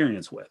of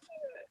experience with.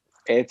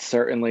 It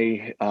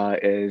certainly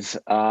is.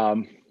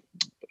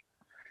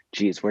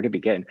 Geez, where to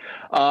begin?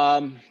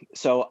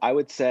 So I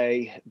would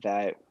say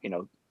that,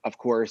 of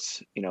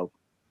course,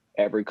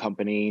 every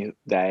company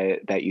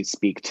that you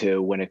speak to,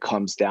 when it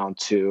comes down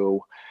to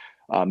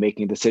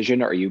making a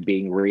decision, are you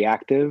being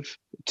reactive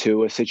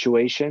to a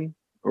situation,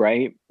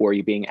 right? Or are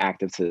you being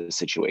active to the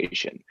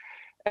situation?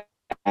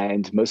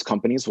 And most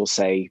companies will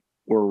say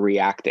we're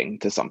reacting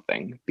to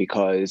something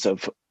because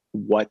of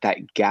what that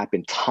gap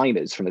in time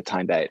is from the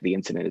time that the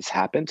incident has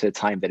happened to the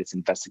time that it's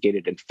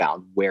investigated and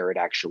found where it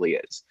actually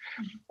is.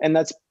 Mm-hmm. And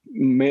that's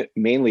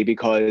mainly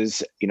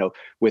because,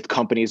 with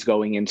companies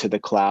going into the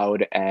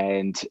cloud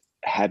and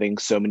having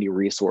so many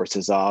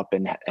resources up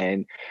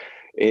and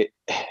it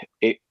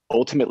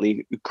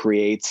ultimately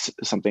creates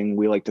something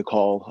we like to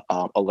call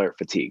alert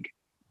fatigue,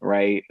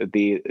 right?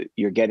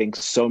 You're getting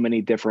so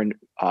many different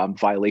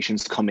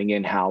violations coming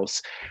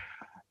in-house.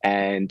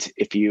 And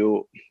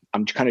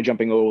I'm kind of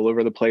jumping all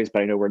over the place,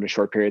 but I know we're in a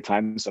short period of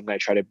time, so I'm going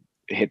to try to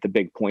hit the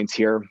big points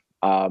here.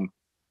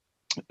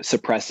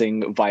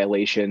 Suppressing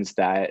violations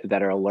that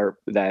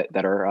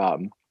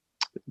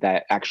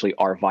actually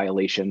are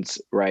violations,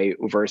 right?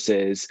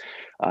 Versus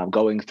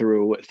going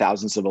through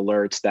thousands of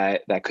alerts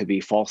that could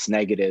be false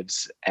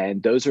negatives.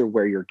 And those are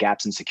where your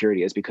gaps in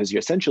security is, because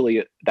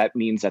that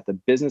means that the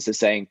business is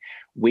saying,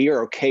 we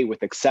are okay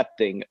with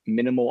accepting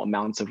minimal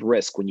amounts of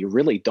risk when you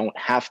really don't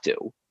have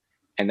to.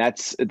 And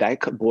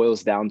that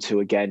boils down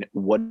to, again,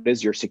 what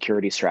is your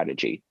security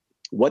strategy?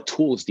 What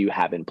tools do you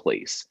have in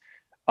place?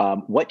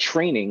 What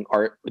training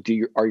are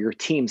your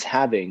teams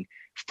having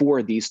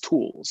for these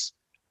tools?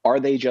 Are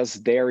they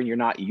just there and you're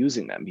not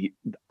using them?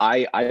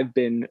 I've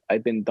been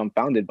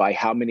dumbfounded by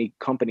how many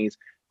companies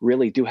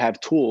really do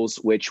have tools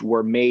which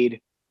were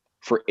made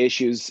for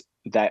issues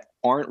that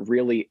aren't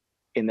really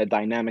in the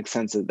dynamic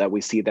sense that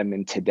we see them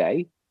in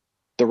today.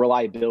 The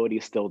reliability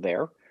is still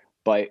there.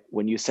 But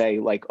when you say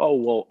like, oh,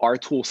 well, our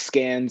tool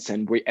scans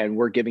and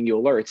we're giving you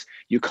alerts,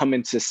 you come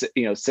into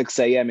 6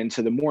 a.m.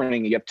 into the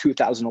morning, and you have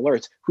 2,000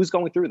 alerts. Who's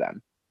going through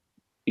them?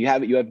 You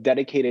have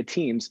dedicated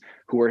teams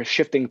who are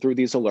shifting through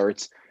these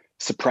alerts,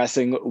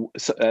 suppressing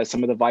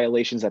some of the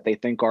violations that they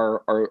think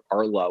are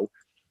low,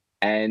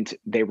 and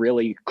they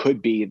really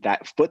could be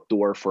that foot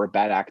door for a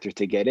bad actor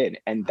to get in.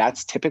 And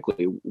that's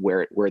typically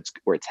where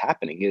it's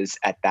happening, is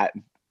at that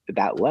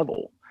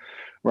level,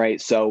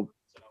 right? So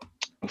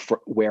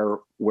where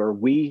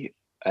we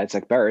at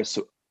Secberus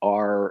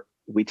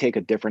we take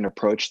a different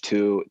approach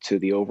to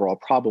the overall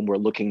problem. We're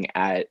looking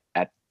at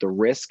the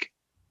risk,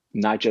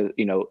 not just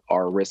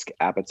our risk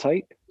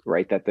appetite,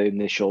 right, that the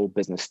initial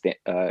business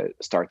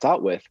starts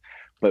out with,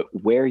 but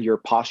where your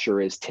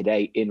posture is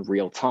today in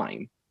real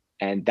time.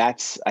 And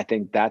I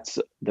think that's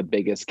the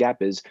biggest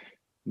gap, is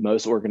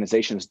most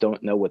organizations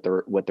don't know what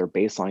their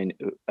baseline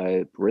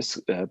risk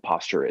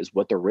posture is,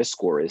 what their risk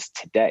score is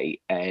today.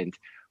 And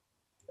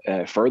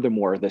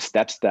furthermore, the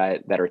steps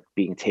that are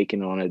being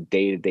taken on a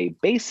day-to-day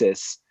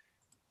basis,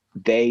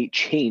 they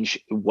change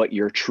what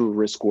your true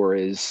risk score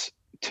is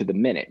to the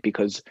minute,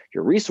 because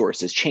your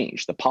resources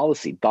change, the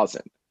policy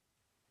doesn't.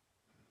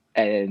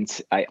 And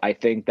I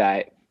think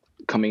that,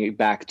 coming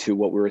back to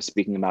what we were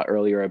speaking about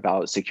earlier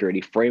about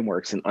security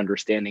frameworks and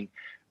understanding,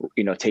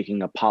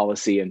 taking a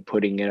policy and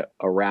putting it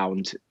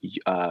around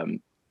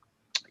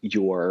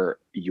your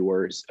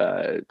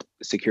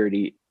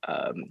security,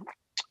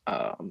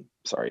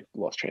 sorry,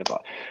 lost train of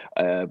thought,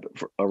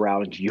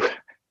 around you,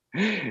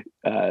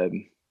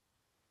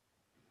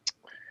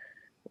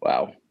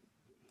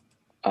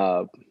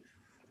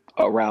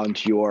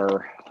 around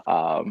your,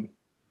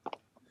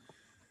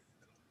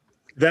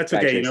 that's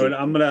okay. You know what?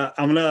 I'm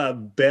gonna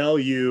bail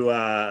you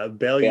out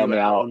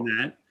on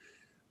that.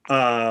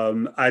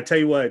 I tell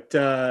you what,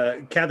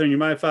 Catherine, you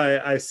mind if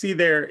I see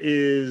there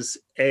is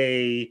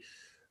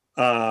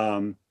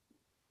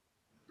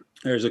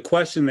there's a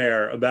question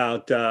there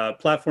about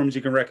platforms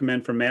you can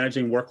recommend for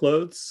managing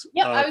workloads.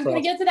 Yeah, I was going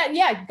to get to that.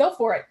 Yeah, go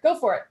for it.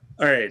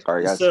 All right.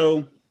 Sorry, guys.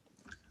 So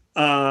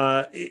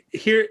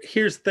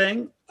here's the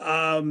thing.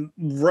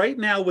 Right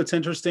now, what's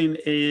interesting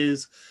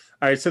is,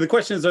 all right, so the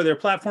question is, are there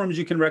platforms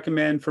you can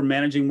recommend for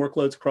managing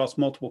workloads across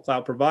multiple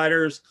cloud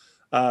providers?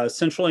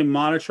 centrally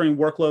monitoring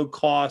workload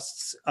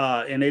costs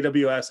in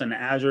AWS and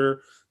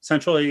Azure,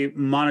 centrally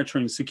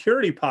monitoring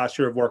security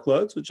posture of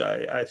workloads, which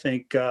I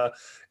think,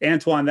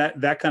 Antoine,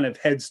 that kind of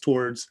heads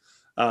towards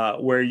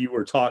where you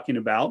were talking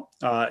about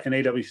in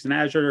AWS and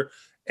Azure,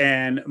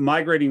 and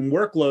migrating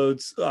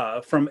workloads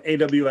from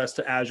AWS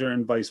to Azure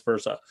and vice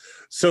versa.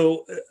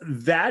 So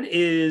that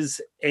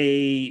is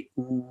a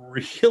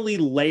really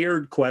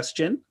layered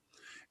question.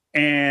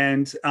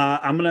 And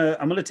I'm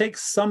gonna take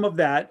some of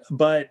that,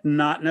 but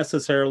not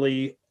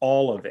necessarily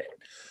all of it.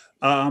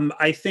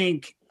 I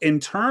think in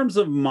terms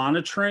of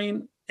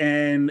monitoring,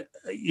 and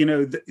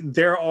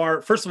there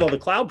are, first of all, the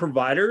cloud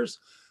providers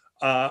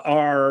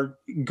are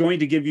going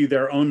to give you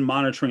their own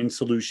monitoring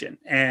solution,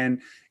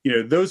 and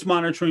those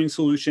monitoring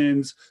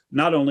solutions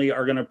not only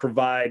are going to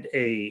provide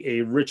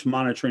a rich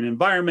monitoring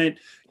environment,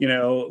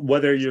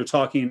 whether you're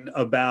talking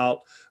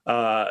about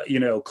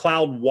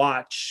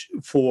CloudWatch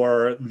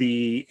for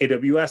the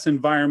AWS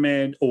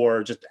environment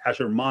or just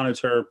Azure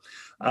Monitor.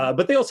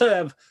 But they also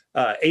have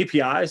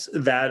APIs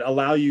that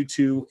allow you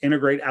to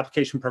integrate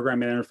application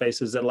programming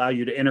interfaces, that allow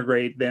you to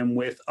integrate them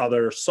with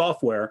other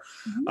software.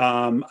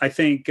 Mm-hmm. I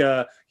think,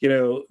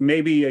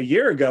 maybe a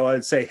year ago,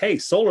 I'd say, hey,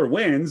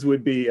 SolarWinds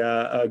would be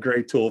a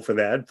great tool for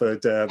that,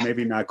 but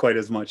maybe not quite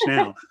as much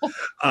now.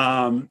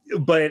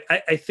 But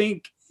I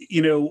think,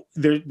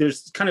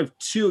 there's kind of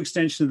two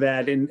extensions of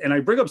that. And I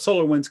bring up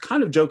SolarWinds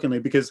kind of jokingly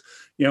because,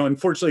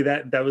 unfortunately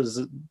that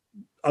was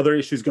other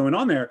issues going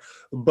on there.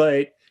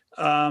 But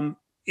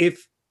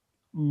if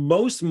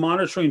most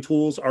monitoring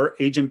tools are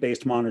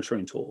agent-based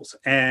monitoring tools,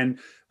 and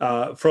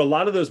for a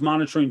lot of those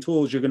monitoring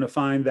tools, you're going to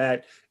find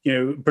that,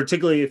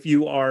 particularly if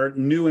you are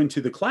new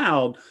into the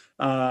cloud,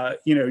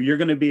 you're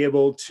going to be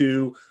able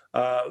to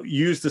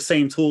use the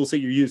same tools that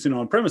you're using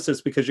on premises,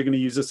 because you're going to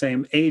use the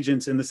same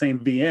agents and the same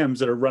VMs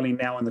that are running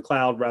now in the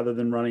cloud rather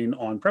than running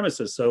on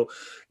premises. So,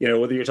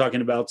 whether you're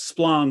talking about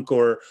Splunk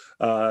or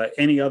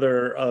any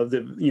other of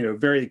the,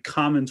 very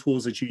common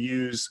tools that you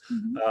use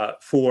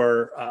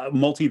for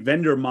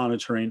multi-vendor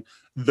monitoring,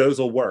 those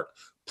will work.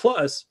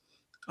 Plus,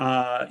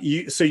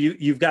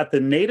 you've got the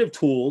native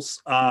tools.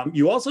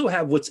 You also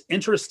have, what's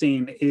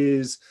interesting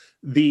is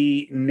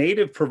the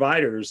native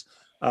providers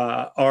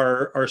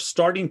are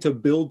starting to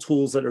build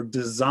tools that are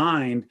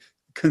designed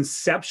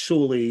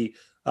conceptually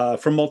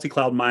for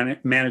multi-cloud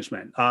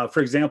management.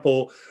 For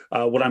example,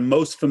 what I'm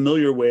most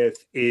familiar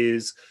with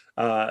is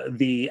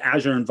the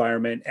Azure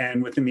environment,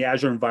 and within the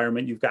Azure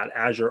environment, you've got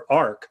Azure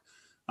Arc,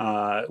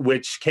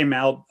 which came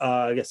out,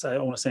 I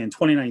want to say in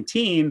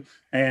 2019,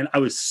 and I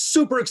was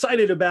super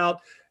excited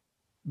about,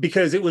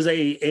 because it was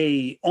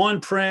a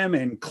on-prem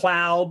and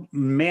cloud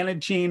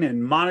managing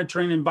and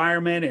monitoring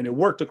environment, and it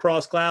worked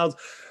across clouds.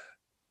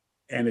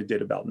 And it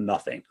did about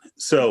nothing.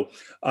 So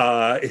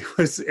it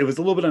was a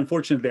little bit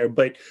unfortunate there,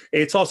 but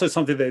it's also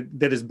something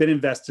that has been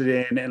invested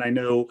in. And I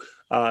know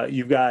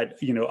you've got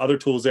other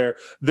tools there.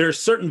 There's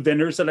certain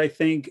vendors that I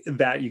think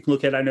that you can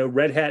look at. I know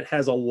Red Hat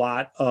has a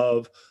lot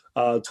of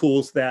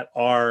tools that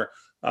are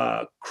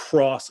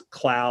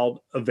cross-cloud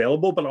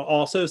available, but I'll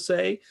also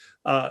say,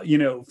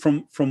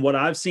 from what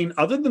I've seen,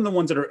 other than the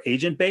ones that are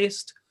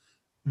agent-based,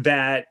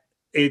 that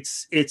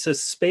it's a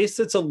space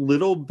that's a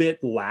little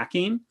bit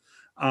lacking.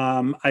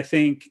 I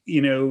think,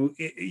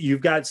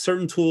 you've got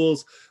certain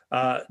tools,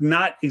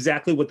 not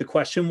exactly what the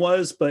question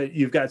was, but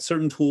you've got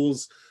certain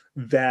tools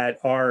that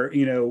are,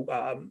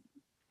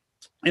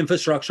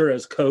 infrastructure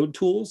as code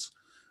tools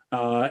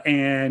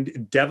and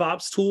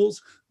DevOps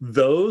tools.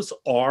 Those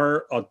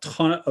are a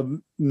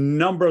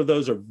number of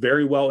those are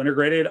very well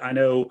integrated. I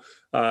know,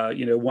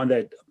 one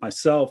that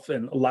myself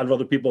and a lot of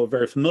other people are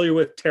very familiar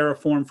with,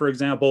 Terraform, for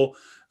example,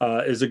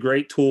 is a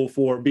great tool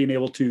for being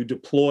able to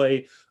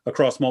deploy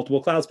across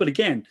multiple clouds. But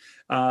again,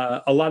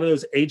 a lot of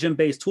those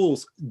agent-based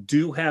tools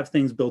do have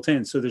things built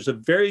in. So there's a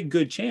very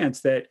good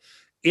chance that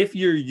if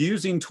you're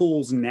using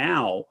tools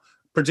now,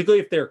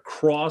 particularly if they're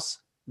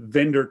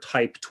cross-vendor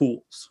type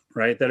tools,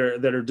 right, that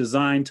are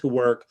designed to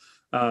work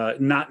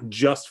not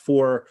just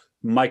for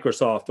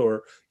Microsoft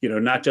or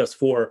not just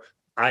for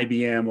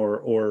IBM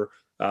or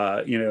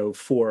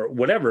for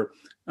whatever.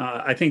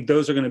 I think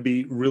those are going to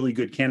be really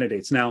good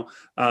candidates. Now,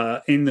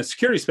 in the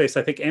security space,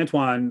 I think,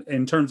 Antoine,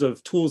 in terms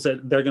of tools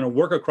that they're going to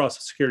work across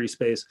the security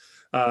space,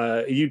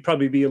 you'd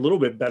probably be a little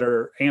bit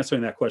better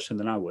answering that question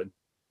than I would.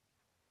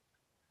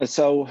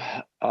 So,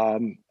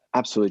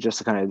 absolutely, just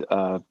to kind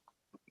of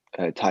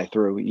tie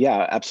through,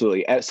 yeah,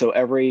 absolutely. So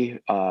every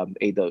AWS,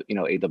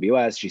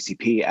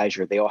 GCP,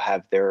 Azure, they all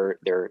have their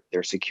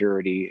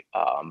security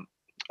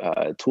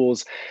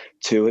tools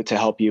to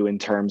help you in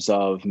terms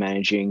of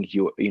managing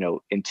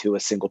into a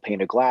single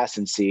pane of glass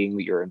and seeing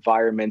your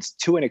environments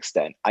to an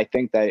extent. I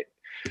think that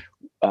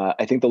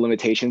the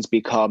limitations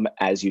become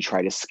as you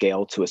try to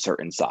scale to a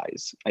certain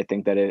size. I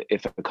think that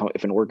if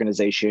an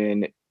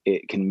organization,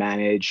 it can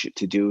manage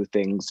to do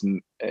things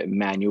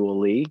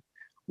manually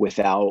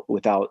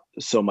without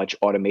so much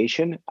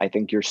automation, I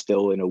think you're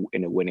still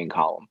in a winning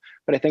column.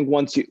 But I think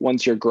once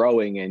you're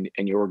growing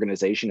and your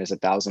organization is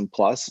 1,000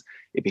 plus,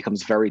 it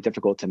becomes very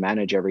difficult to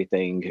manage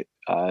everything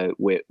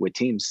with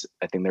teams.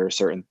 I think there are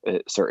certain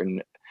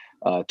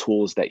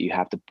tools that you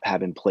have to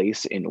have in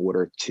place in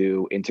order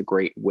to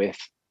integrate with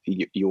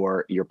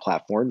your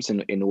platforms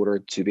in order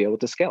to be able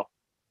to scale.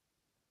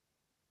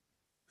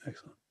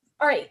 Excellent.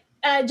 All right.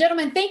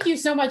 Gentlemen, thank you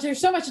so much. There's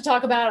so much to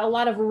talk about. A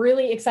lot of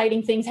really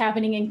exciting things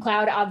happening in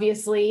cloud.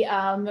 Obviously,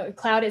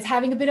 cloud is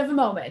having a bit of a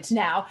moment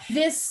now.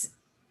 This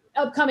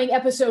upcoming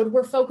episode,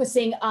 we're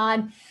focusing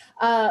on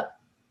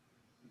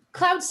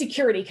cloud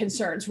security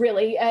concerns,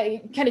 really,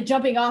 kind of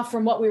jumping off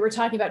from what we were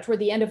talking about toward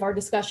the end of our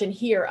discussion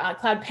here.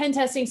 Cloud pen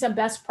testing, some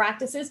best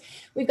practices.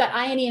 We've got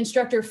INE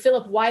instructor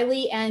Philip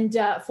Wiley and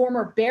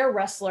former bear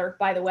wrestler,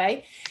 by the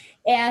way,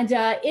 and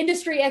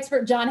industry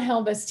expert John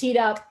Helmus teed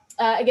up.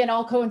 Again,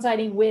 all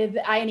coinciding with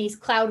INE's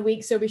Cloud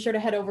Week. So be sure to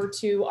head over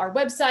to our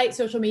website,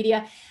 social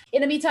media.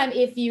 In the meantime,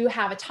 if you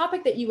have a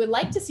topic that you would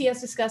like to see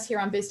us discuss here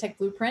on BizTech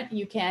Blueprint,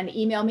 you can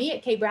email me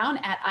at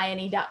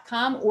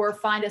kbrown@ine.com or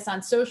find us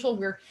on social.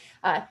 We're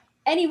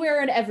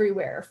anywhere and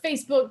everywhere: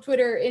 Facebook,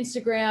 Twitter,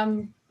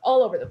 Instagram,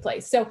 all over the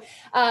place. So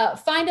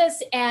find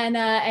us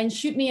and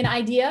shoot me an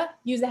idea.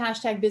 Use the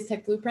hashtag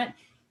BizTech Blueprint.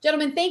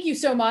 Gentlemen, thank you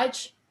so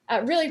much.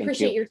 Really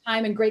appreciate your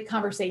time and great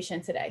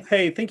conversation today.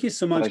 Hey, thank you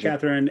so much,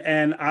 Catherine.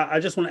 And I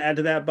just want to add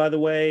to that, by the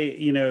way,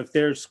 if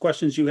there's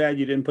questions you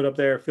didn't put up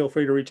there, feel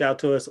free to reach out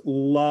to us.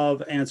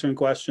 Love answering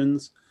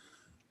questions.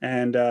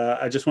 And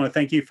I just want to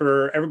thank you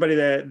for everybody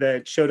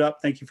that showed up.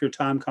 Thank you for your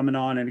time coming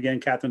on. And again,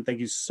 Catherine,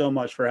 thank you so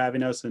much for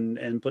having us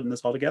and putting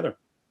this all together.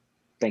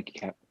 Thank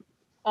you, Kat.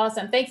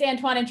 Awesome. Thanks,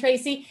 Antoine and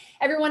Tracy.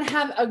 Everyone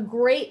have a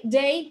great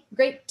day.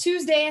 Great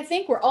Tuesday, I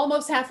think. We're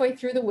almost halfway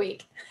through the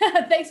week.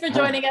 Thanks for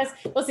joining us.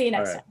 We'll see you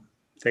next time.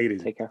 Take it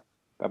easy. Take care.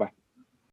 Bye-bye.